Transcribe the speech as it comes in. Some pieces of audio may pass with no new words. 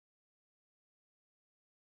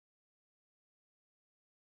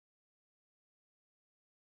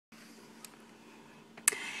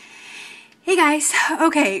Hey guys,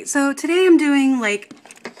 okay, so today I'm doing like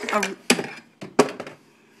a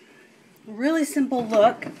really simple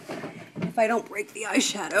look, if I don't break the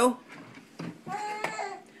eyeshadow.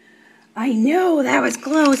 I know, that was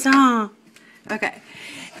close, huh? Okay,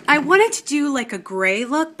 I wanted to do like a gray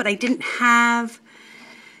look, but I didn't have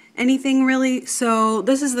anything really, so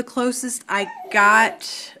this is the closest I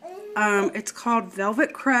got. It's called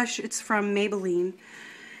Velvet Crush, it's from Maybelline.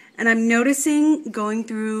 And I'm noticing going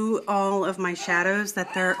through all of my shadows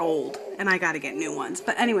that they're old and I gotta get new ones.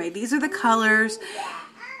 But anyway, these are the colors.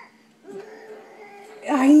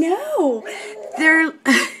 I know. They're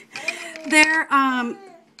I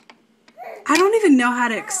don't even know how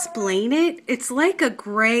to explain it. It's like a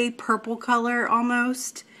gray purple color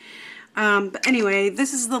almost. But anyway,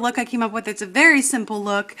 this is the look I came up with. It's a very simple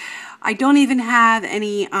look. I don't even have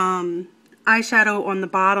any eyeshadow on the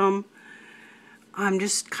bottom. I'm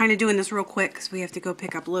just kind of doing this real quick because we have to go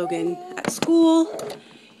pick up Logan at school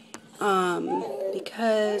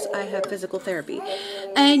because I have physical therapy.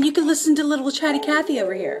 And you can listen to little chatty Cathy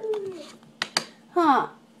over here. Huh?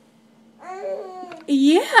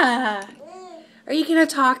 Yeah. Are you going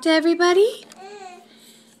to talk to everybody?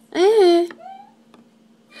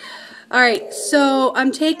 Alright, so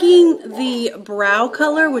I'm taking the brow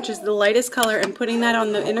color, which is the lightest color, and putting that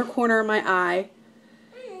on the inner corner of my eye.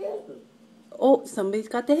 Oh, somebody's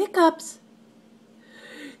got the hiccups.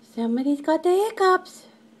 Somebody's got the hiccups.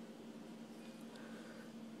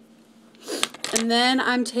 And then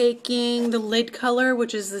I'm taking the lid color,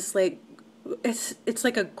 which is this like, it's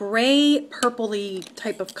like a gray purpley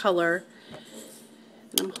type of color.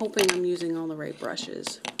 And I'm hoping I'm using all the right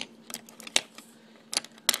brushes.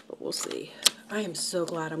 But we'll see. I am so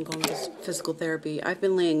glad I'm going to physical therapy. I've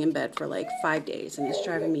been laying in bed for like 5 days and it's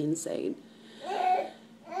driving me insane.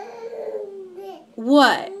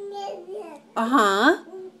 What? Uh-huh.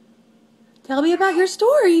 Tell me about your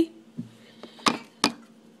story.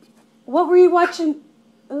 What were you watching?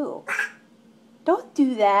 Oh, don't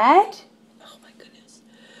do that. Oh my goodness.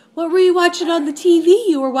 What were you watching on the TV?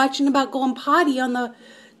 You were watching about going potty on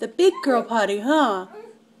the big girl potty, huh?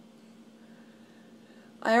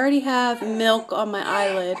 I already have milk on my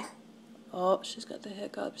eyelid. Oh, she's got the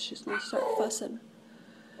hiccups. She's going to start fussing.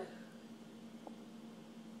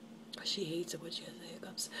 She hates it when she has the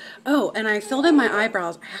hiccups. Oh, and I filled in my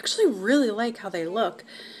eyebrows. I actually really like how they look.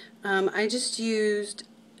 I just used,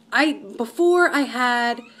 before I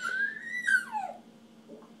had,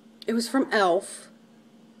 it was from e.l.f.,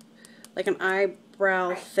 like an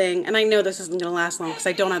eyebrow thing. And I know this isn't going to last long because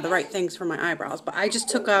I don't have the right things for my eyebrows. But I just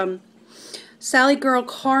took Sally Girl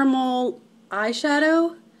Caramel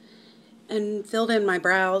eyeshadow and filled in my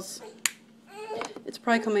brows. It's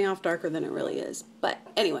probably coming off darker than it really is. But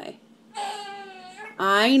anyway.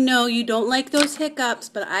 I know you don't like those hiccups,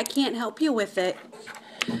 but I can't help you with it.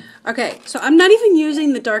 Okay, so I'm not even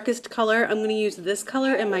using the darkest color. I'm going to use this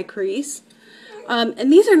color in my crease.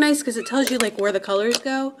 And these are nice because it tells you like where the colors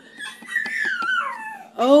go.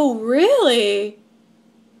 Oh, really?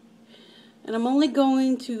 And I'm only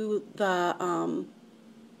going to the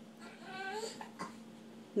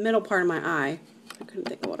middle part of my eye. I couldn't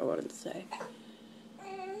think of what I wanted to say.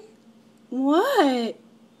 What?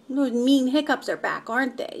 Those mean hiccups are back,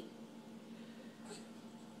 aren't they?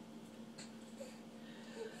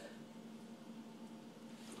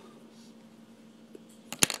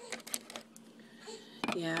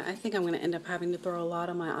 Yeah, I think I'm going to end up having to throw a lot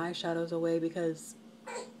of my eyeshadows away because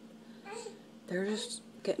they're just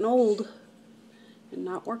getting old and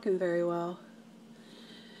not working very well.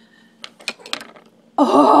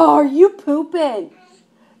 Oh, are you pooping?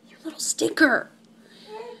 You little stinker.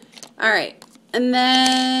 Alright. And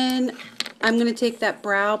then I'm going to take that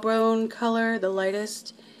brow bone color, the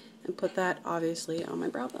lightest, and put that obviously on my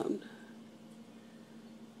brow bone.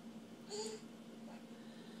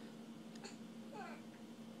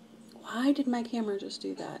 Why did my camera just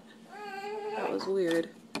do that? That was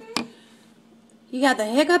weird. You got the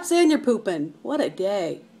hiccups and you're pooping. What a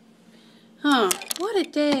day. Huh, what a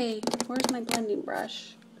day. Where's my blending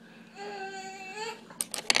brush?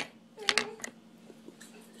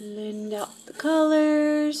 Blend out the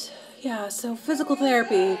colors. Yeah, so physical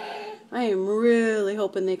therapy. I am really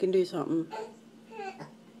hoping they can do something.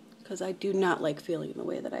 Because I do not like feeling the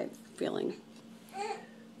way that I'm feeling.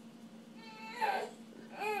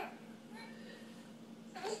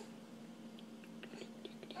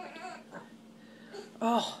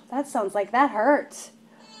 Oh, that sounds like that hurts.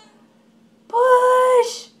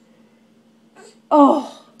 Push!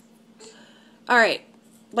 Oh. Alright.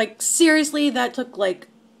 Like, seriously, that took like,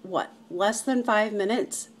 what, less than 5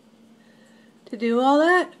 minutes to do all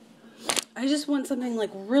that? I just want something like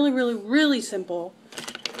really, really, really simple.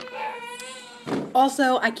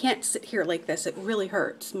 Also, I can't sit here like this. It really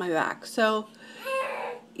hurts my back. So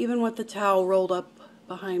even with the towel rolled up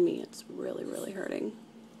behind me, it's really, really hurting.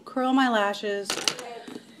 Curl my lashes.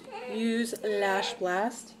 Use Lash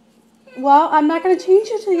Blast. Well, I'm not going to change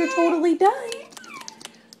it till you're totally done.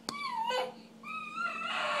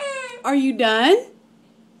 Are you done?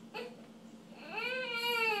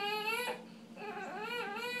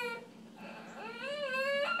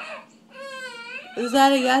 Is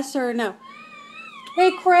that a yes or a no?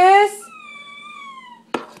 Hey, Chris.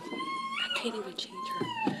 I can't even change her.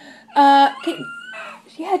 Yeah,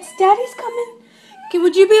 it's Daddy's coming. Okay,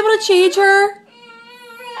 would you be able to change her?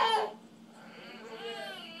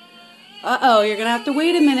 Uh-oh, you're going to have to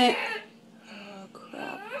wait a minute. Oh,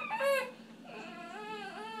 crap.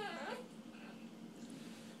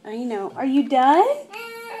 I know. Are you done?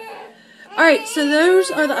 Alright, so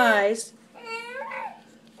those are the eyes.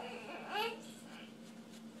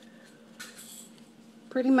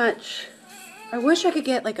 Pretty much. I wish I could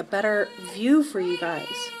get like a better view for you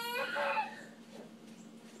guys.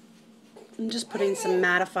 I'm just putting some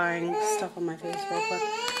mattifying stuff on my face real quick.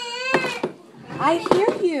 I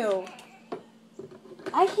hear you.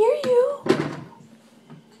 I hear you.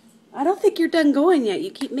 I don't think you're done going yet.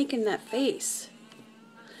 You keep making that face.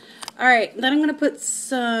 Alright, then I'm going to put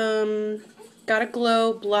some Gotta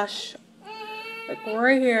Glow blush like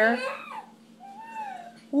right here.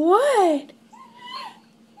 What?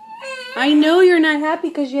 I know you're not happy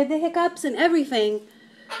because you had the hiccups and everything,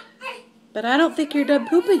 but I don't think you're done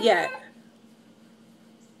pooping yet.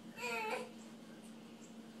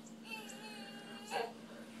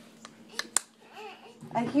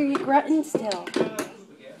 I hear you grunting still.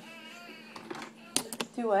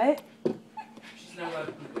 Do what? She's not allowed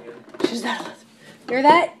to poop again. She's not allowed to. Hear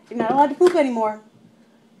that? You're not allowed to poop anymore.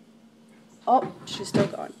 Oh, she's still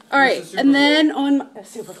going. Alright, and then on my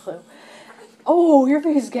super glue. Oh, your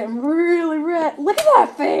face is getting really red. Look at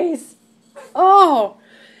that face. Oh.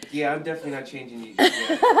 Yeah, I'm definitely not changing you just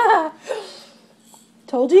yet.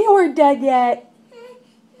 Told you weren't dead yet.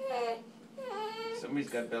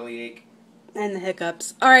 Somebody's got bellyache. And the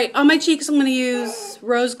hiccups. Alright, on my cheeks I'm going to use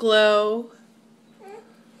Rose Glow.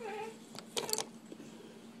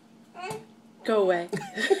 Go away.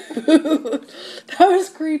 That was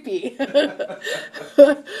creepy.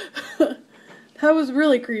 That was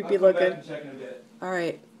really creepy looking.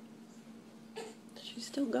 Alright. She's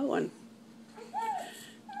still going.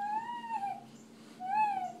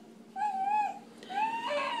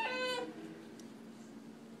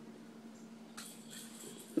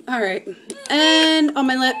 Alright. And on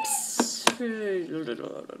my lips. Don't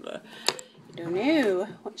know.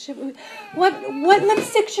 What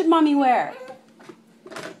lipstick should Mommy wear?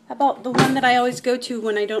 How about the one that I always go to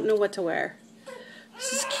when I don't know what to wear?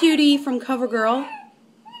 This is Cutie from CoverGirl.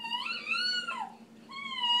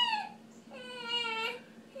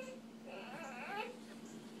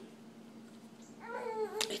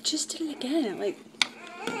 It just did it again. Like,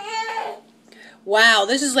 wow,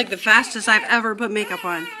 this is like the fastest I've ever put makeup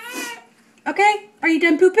on. Okay, are you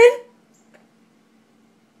done pooping?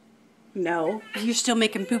 No, you're still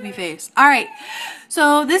making poopy face. Alright,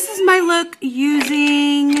 so this is my look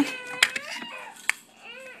using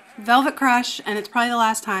Velvet Crush, and it's probably the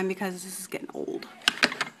last time because this is getting old.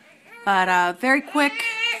 But very quick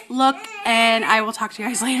look, and I will talk to you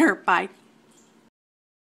guys later. Bye.